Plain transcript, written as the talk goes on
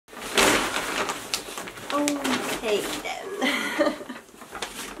Aiden.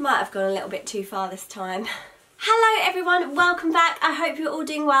 Might have gone a little bit too far this time. Hello everyone, welcome back. I hope you're all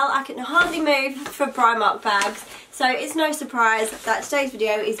doing well. I can hardly move for Primark bags, so it's no surprise that today's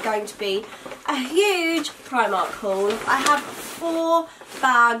video is going to be a huge Primark haul. I have 4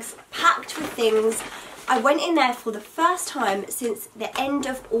 bags packed with things. I went in there for the first time since the end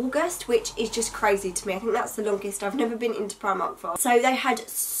of August, which is just crazy to me. I think that's the longest I've never been into Primark for. So they had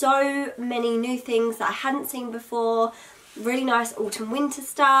so many new things that I hadn't seen before. Really nice autumn winter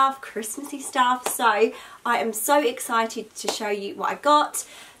stuff, Christmassy stuff, so I am so excited to show you what I got.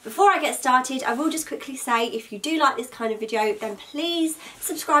 Before I get started, I will just quickly say, if you do like this kind of video, then please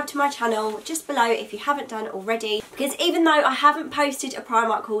subscribe to my channel just below if you haven't done already, because even though I haven't posted a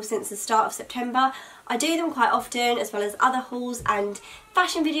Primark haul since the start of September, I do them quite often, as well as other hauls and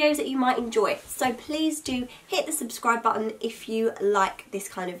fashion videos that you might enjoy. So please do hit the subscribe button if you like this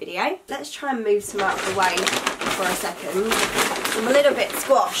kind of video. Let's try and move some out of the way for a second. I'm a little bit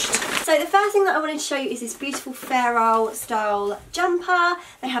squashed. So the first thing that I wanted to show you is this beautiful Pharaoh style jumper.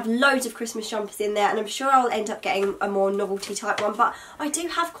 They have loads of Christmas jumpers in there, and I'm sure I'll end up getting a more novelty type one, but I do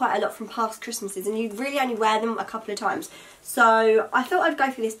have quite a lot from past Christmases and you really only wear them a couple of times. So I thought I'd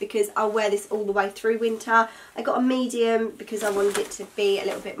go for this because I'll wear this all the way through winter. I got a medium because I wanted it to be a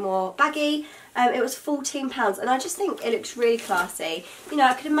little bit more baggy. It was £14 and I just think it looks really classy. You know,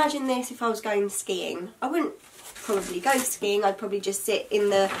 I could imagine this if I was going skiing. I wouldn't probably go skiing, I'd probably just sit in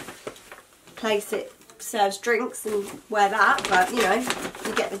the place that serves drinks and wear that, but you know,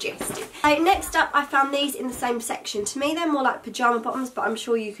 you get the gist. Next up, I found these in the same section. To me they're more like pyjama bottoms, but I'm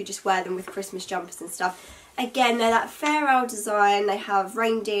sure you could just wear them with Christmas jumpers and stuff. Again, they're that Pharaoh design. They have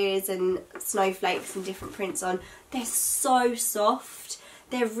reindeers and snowflakes and different prints on. They're so soft.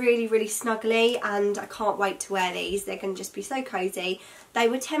 They're really, really snuggly, and I can't wait to wear these. They're going to just be so cosy. They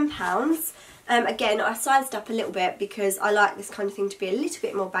were £10. Again, I sized up a little bit because I like this kind of thing to be a little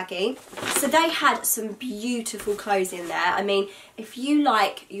bit more baggy. So they had some beautiful clothes in there. I mean, if you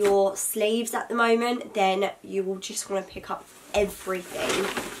like your sleeves at the moment, then you will just want to pick up everything.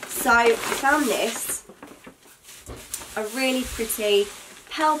 So I found this. A really pretty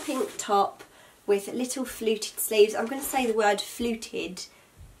pale pink top with little fluted sleeves. I'm going to say the word fluted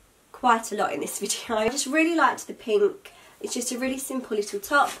quite a lot in this video. I just really liked the pink. It's just a really simple little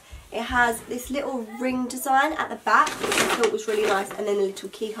top. It has this little ring design at the back, which I thought was really nice, and then a little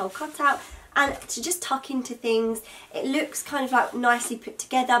keyhole cutout. And to just tuck into things, it looks kind of like nicely put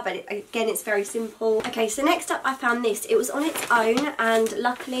together, but again, it's very simple. Okay, so next up I found this. It was on its own, and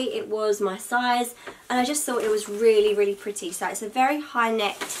luckily it was my size, and I just thought it was really, really pretty. So it's a very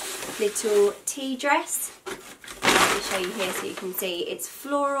high-necked little tea dress. Let me show you here so you can see. It's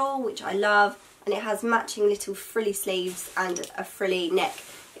floral, which I love, and it has matching little frilly sleeves and a frilly neck.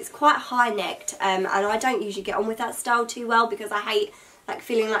 It's quite high-necked, and I don't usually get on with that style too well because I hate like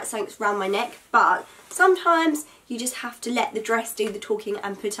feeling like something's round my neck, but sometimes you just have to let the dress do the talking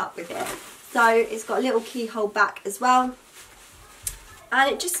and put up with it. So it's got a little keyhole back as well, and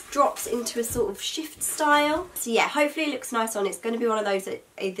it just drops into a sort of shift style. So yeah, hopefully it looks nice on. It's going to be one of those that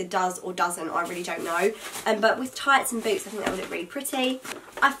either does or doesn't, I really don't know. But with tights and boots, I think that would look really pretty.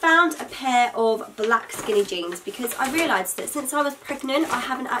 I found a pair of black skinny jeans because I realised that since I was pregnant, I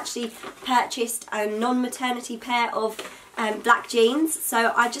haven't actually purchased a non-maternity pair of black jeans,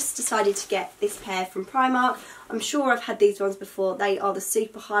 so I just decided to get this pair from Primark. I'm sure I've had these ones before. They are the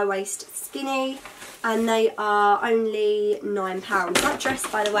super high waist skinny, and they are only £9. That dress,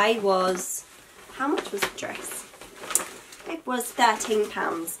 by the way, was, how much was the dress? It was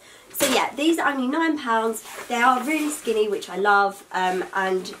 £13. So yeah, these are only £9. They are really skinny, which I love,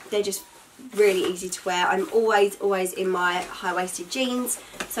 and they're just really easy to wear. I'm always in my high-waisted jeans,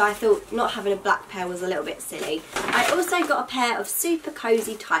 so I thought not having a black pair was a little bit silly. I also got a pair of super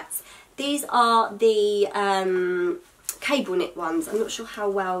cozy tights. These are the cable knit ones. I'm not sure how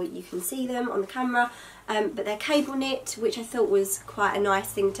well you can see them on the camera, but they're cable knit, which I thought was quite a nice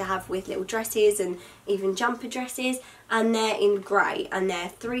thing to have with little dresses and even jumper dresses, and they're in grey, and they're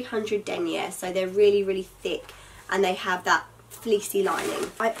 300 denier, so they're really, really thick, and they have that fleecy lining.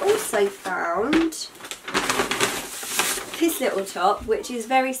 I also found this little top, which is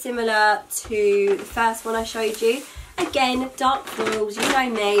very similar to the first one I showed you. Again, dark florals, you know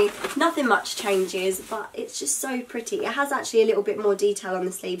me, nothing much changes, but it's just so pretty. It has actually a little bit more detail on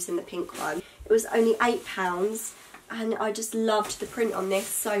the sleeves than the pink one. It was only £8, and I just loved the print on this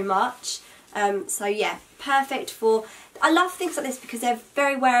so much. So yeah, perfect for, I love things like this because they're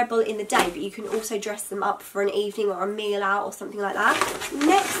very wearable in the day, but you can also dress them up for an evening or a meal out or something like that.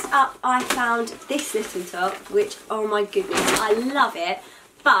 Next up, I found this little top, which, oh my goodness, I love it.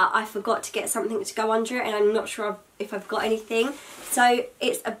 but I forgot to get something to go under it, and I'm not sure if I've got anything. So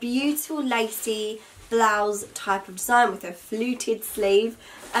it's a beautiful lacy blouse type of design with a fluted sleeve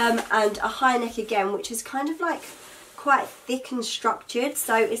and a high neck again, which is kind of like quite thick and structured,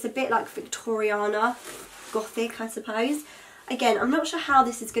 so it's a bit like Victoriana, gothic I suppose. Again, I'm not sure how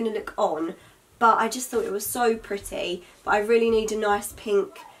this is going to look on, but I just thought it was so pretty, but I really need a nice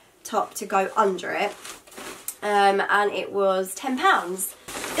pink top to go under it, and it was £10.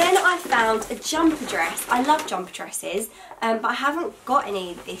 Then I found a jumper dress. I love jumper dresses, but I haven't got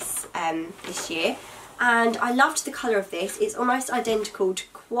any this year, and I loved the colour of this. It's almost identical to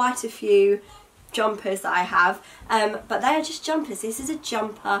quite a few jumpers that I have, but they are just jumpers. This is a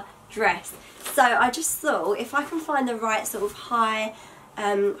jumper dress, so I just thought if I can find the right sort of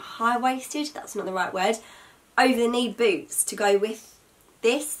high-waisted, that's not the right word, over the knee boots to go with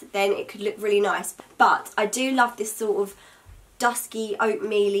this, then it could look really nice. But I do love this sort of dusky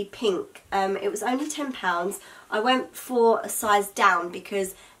oatmeal-y pink. It was only £10. I went for a size down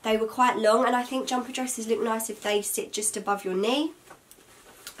because they were quite long, and I think jumper dresses look nice if they sit just above your knee.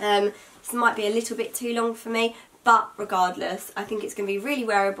 This might be a little bit too long for me, but regardless, I think it's going to be really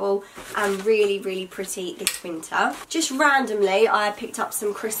wearable and really, really pretty this winter. Just randomly, I picked up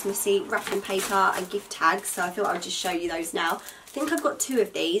some Christmassy wrapping paper and gift tags, so I thought I would just show you those now. I think I've got 2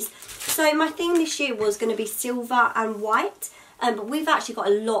 of these. So my theme this year was going to be silver and white, but we've actually got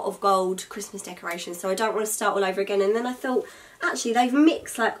a lot of gold Christmas decorations, so I don't want to start all over again. And then I thought, actually they've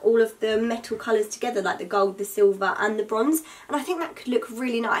mixed like all of the metal colours together, like the gold, the silver and the bronze, and I think that could look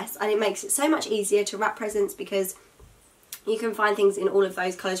really nice, and it makes it so much easier to wrap presents because you can find things in all of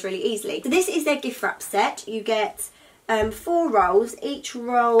those colours really easily. So this is their gift wrap set. You get 4 rolls. Each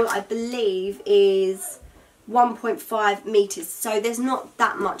roll I believe is 1.5 metres, so there's not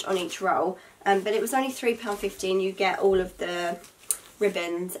that much on each roll, but it was only £3.50 and you get all of the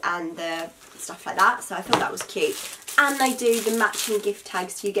ribbons and the stuff like that, so I thought that was cute. And they do the matching gift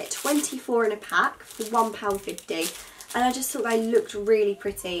tags, so you get 24 in a pack for £1.50, and I just thought they looked really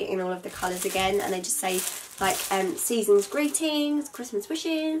pretty in all of the colours again, and they just say like season's greetings, Christmas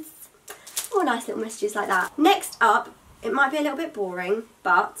wishes, all nice little messages like that. Next up, it might be a little bit boring,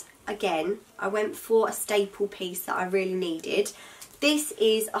 but again I went for a staple piece that I really needed. This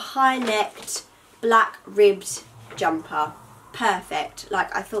is a high-necked black ribbed jumper. Perfect.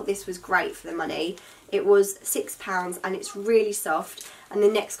 Like, I thought this was great for the money. It was £6 and it's really soft, and the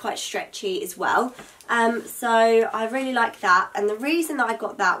neck's quite stretchy as well. So I really like that, and the reason that I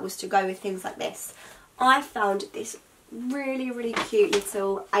got that was to go with things like this. I found this really, really cute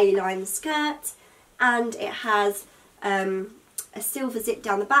little A-line skirt, and it has a silver zip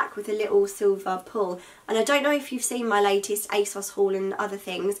down the back with a little silver pull. And I don't know if you've seen my latest ASOS haul and other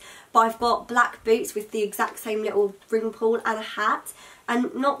things, but I've got black boots with the exact same little ring pull and a hat,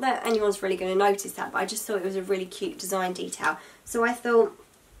 and not that anyone's really going to notice that, but I just thought it was a really cute design detail. So I thought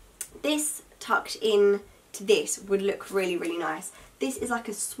this tucked in to this would look really, really nice. This is like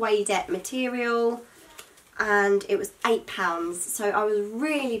a suede material, and it was £8, so I was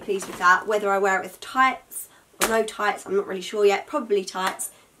really pleased with that. Whether I wear it with tights or no tights, I'm not really sure yet. Probably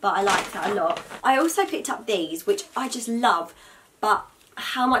tights, but I like that a lot. I also picked up these, which I just love, but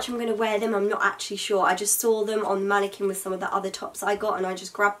how much I'm going to wear them I'm not actually sure. I just saw them on the mannequin with some of the other tops I got, and I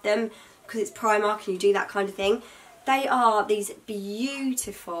just grabbed them because it's Primark and you do that kind of thing. They are these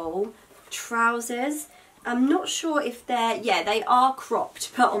beautiful trousers. I'm not sure if they're, yeah, they are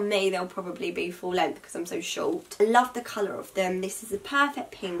cropped, but on me they'll probably be full length because I'm so short. I love the colour of them. This is a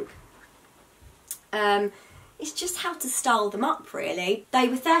perfect pink. It's just how to style them up, really. They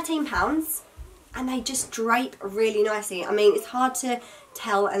were £13 and they just drape really nicely. I mean, it's hard to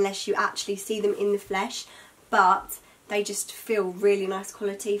tell unless you actually see them in the flesh, but they just feel really nice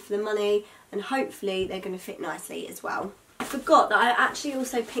quality for the money, and hopefully they're going to fit nicely as well. I forgot that I actually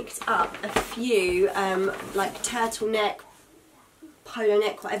also picked up a few like turtleneck, polo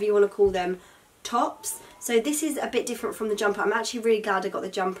neck, whatever you want to call them, tops. So this is a bit different from the jumper. I'm actually really glad I got the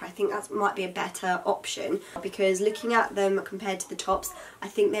jumper. I think that might be a better option, because looking at them compared to the tops, I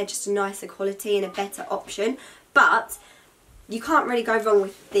think they're just a nicer quality and a better option. But you can't really go wrong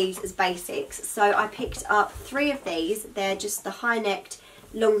with these as basics. So I picked up 3 of these. They're just the high-necked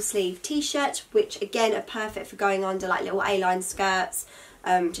long sleeve t-shirt, which again are perfect for going under like little A-line skirts,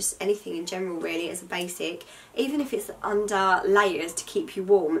 just anything in general really as a basic. Even if it's under layers to keep you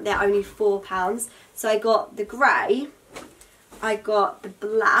warm, they're only £4. So I got the grey, I got the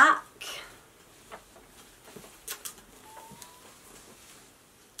black,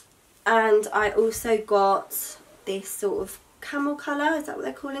 and I also got this sort of camel colour, is that what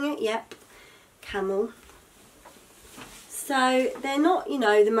they're calling it? Yep, camel. So they're not, you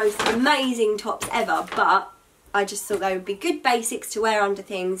know, the most amazing tops ever, but I just thought they would be good basics to wear under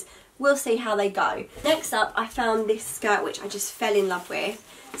things. We'll see how they go. Next up, I found this skirt, which I just fell in love with.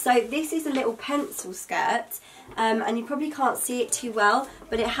 So this is a little pencil skirt, and you probably can't see it too well,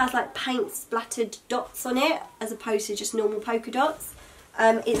 but it has like paint splattered dots on it, as opposed to just normal polka dots.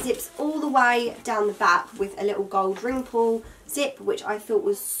 It zips all the way down the back with a little gold ring pull zip, which I thought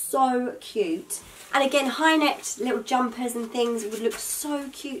was so cute. And again, high-necked little jumpers and things would look so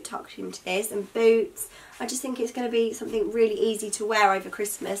cute tucked into this, and boots. I just think it's going to be something really easy to wear over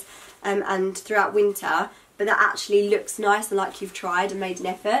Christmas and throughout winter, but that actually looks nice and like you've tried and made an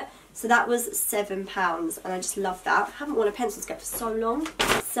effort. So that was £7, and I just love that. I haven't worn a pencil skirt for so long.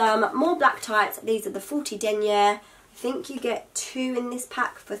 Some more black tights. These are the 40 denier. I think you get 2 in this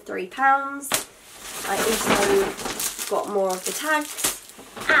pack for £3. I also got more of the tags,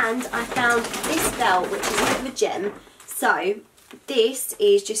 and I found this belt, which is a bit of a gem. So this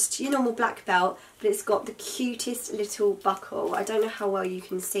is just your normal black belt, but it's got the cutest little buckle. I don't know how well you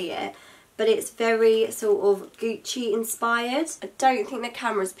can see it, but it's very sort of Gucci inspired. I don't think the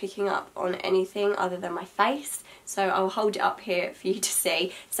camera's picking up on anything other than my face, so I'll hold it up here for you to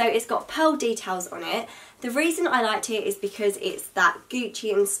see. So it's got pearl details on it. The reason I liked it is because it's that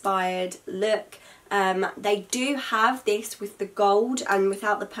Gucci inspired look. They do have this with the gold and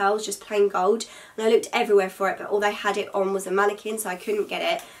without the pearls, just plain gold, and I looked everywhere for it, but all they had it on was a mannequin, so I couldn't get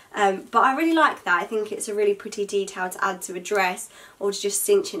it. But I really like that. I think it's a really pretty detail to add to a dress, or to just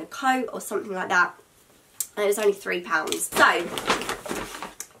cinch in a coat or something like that. And it was only £3. So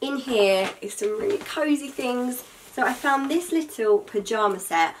in here is some really cosy things. So I found this little pyjama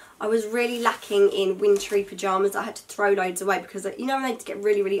set. I was really lacking in wintry pyjamas. I had to throw loads away because, you know, when they get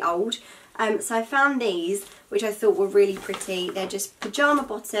really, really old. So I found these, which I thought were really pretty. They're just pyjama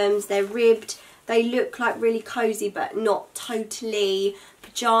bottoms. They're ribbed. They look like really cosy, but not totally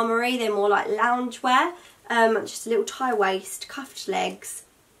pyjama-y. They're more like loungewear. Just a little tie waist, cuffed legs,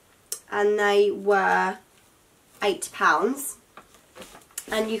 and they were £8.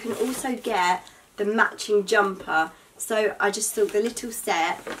 And you can also get the matching jumper. So I just thought the little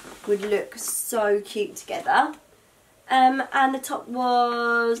set would look so cute together. And the top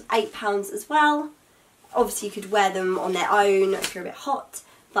was £8 as well. Obviously you could wear them on their own if you're a bit hot,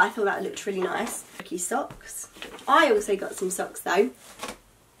 but I thought that looked really nice. Tricky socks. I also got some socks though.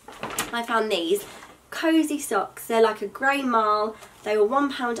 I found these cosy socks. They're like a grey marl. They were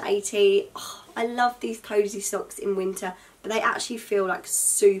 £1.80. Oh, I love these cosy socks in winter, but they actually feel like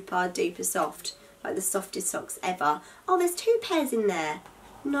super duper soft, like the softest socks ever. Oh, there's 2 pairs in there.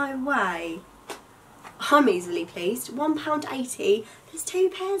 No way. I'm easily pleased. £1.80. There's 2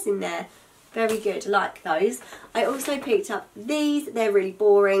 pairs in there. Very good, I like those. I also picked up these. They're really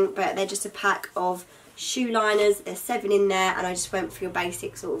boring, but they're just a pack of shoe liners. There's 7 in there, and I just went for your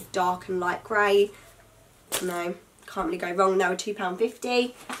basic sort of dark and light grey. No, can't really go wrong. They were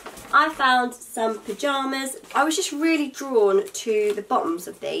 £2.50. I found some pyjamas. I was just really drawn to the bottoms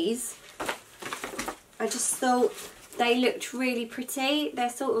of these. I just thought they looked really pretty. They're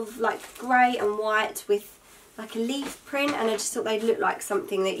sort of like grey and white with like a leaf print, and I just thought they'd look like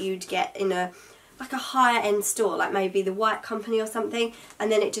something that you'd get in a like a higher end store, like maybe the White Company or something,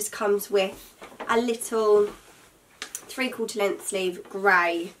 and then it just comes with a little 3/4 length sleeve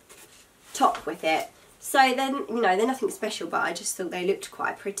grey top with it. So then, you know, they're nothing special, but I just thought they looked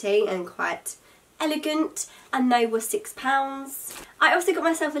quite pretty and quite elegant, and they were £6. I also got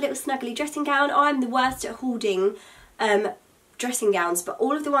myself a little snuggly dressing gown. I'm the worst at hoarding dressing gowns, but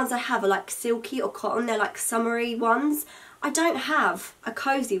all of the ones I have are like silky or cotton. They're like summery ones. I don't have a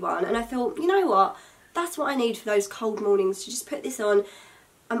cosy one, and I thought, you know what, that's what I need for those cold mornings, to just put this on.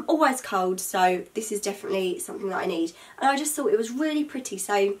 I'm always cold, so this is definitely something that I need. And I just thought it was really pretty.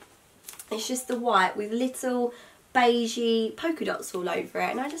 So it's just the white with little beigey polka dots all over it,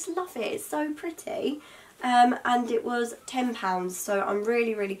 and I just love it. It's so pretty. And it was £10, so I'm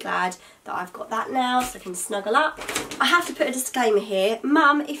really, really glad that I've got that now, so I can snuggle up. I have to put a disclaimer here.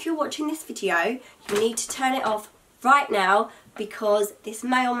 Mum, if you're watching this video, you need to turn it off right now, because this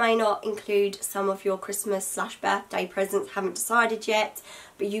may or may not include some of your Christmas/birthday presents. Haven't decided yet,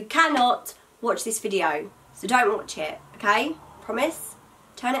 but you cannot watch this video, so don't watch it, okay? Promise?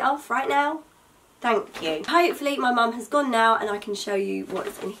 Turn it off right now. Thank you. Hopefully my mum has gone now and I can show you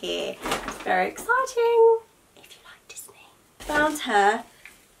what's in here. It's very exciting if you like Disney. Found her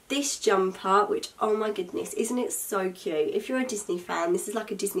this jumper, which, oh my goodness, isn't it so cute? If you're a Disney fan, this is like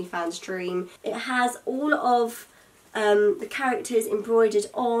a Disney fan's dream. It has all of the characters embroidered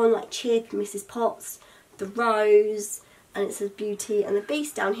on, like Chip, Mrs. Potts, the Rose, and it says Beauty and the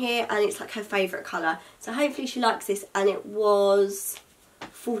Beast down here, and it's like her favourite colour. So hopefully she likes this, and it was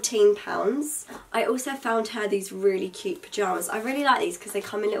 £14. I also found her these really cute pyjamas. I really like these because they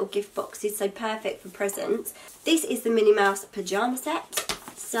come in little gift boxes, so perfect for presents. This is the Minnie Mouse pyjama set.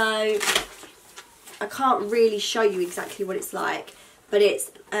 So I can't really show you exactly what it's like, but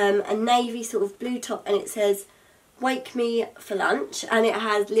it's a navy sort of blue top, and it says "Wake me for lunch," and it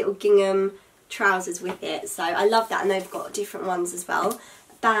has little gingham trousers with it. So I love that, and they've got different ones as well.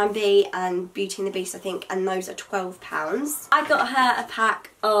 Bambi and Beauty and the Beast, I think, and those are £12. I got her a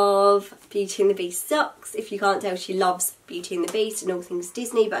pack of Beauty and the Beast socks. If you can't tell, she loves Beauty and the Beast and all things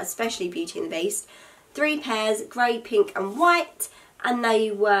Disney, but especially Beauty and the Beast. 3 pairs, grey, pink and white, and they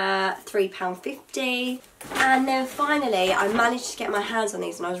were £3.50. And then finally I managed to get my hands on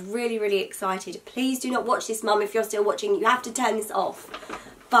these, and I was really, really excited. Please do not watch this, Mum. If you're still watching, you have to turn this off.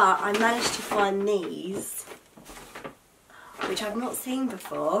 But I managed to find these, which I've not seen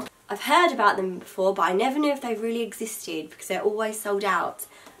before. I've heard about them before, but I never knew if they really existed because they're always sold out.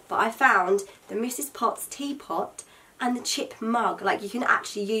 But I found the Mrs. Potts teapot and the chip mug. Like, you can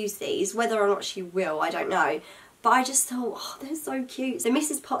actually use these. Whether or not she will, I don't know. But I just thought, oh, they're so cute. So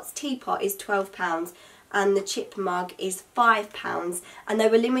Mrs. Potts teapot is £12 and the chip mug is £5. And they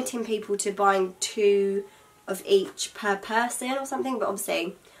were limiting people to buying 2 of each per person or something, but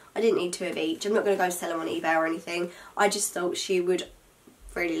obviously I didn't need 2 of each. I'm not going to go sell them on eBay or anything. I just thought she would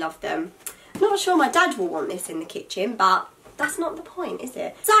really love them. I'm not sure my dad will want this in the kitchen, but that's not the point, is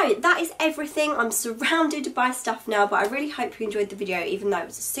it? So that is everything. I'm surrounded by stuff now, but I really hope you enjoyed the video, even though it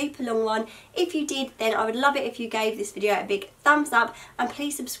was a super long one. If you did, then I would love it if you gave this video a big thumbs up, and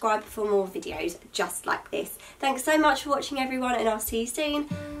please subscribe for more videos just like this. Thanks so much for watching, everyone, and I'll see you soon.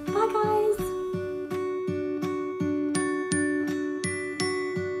 Bye guys.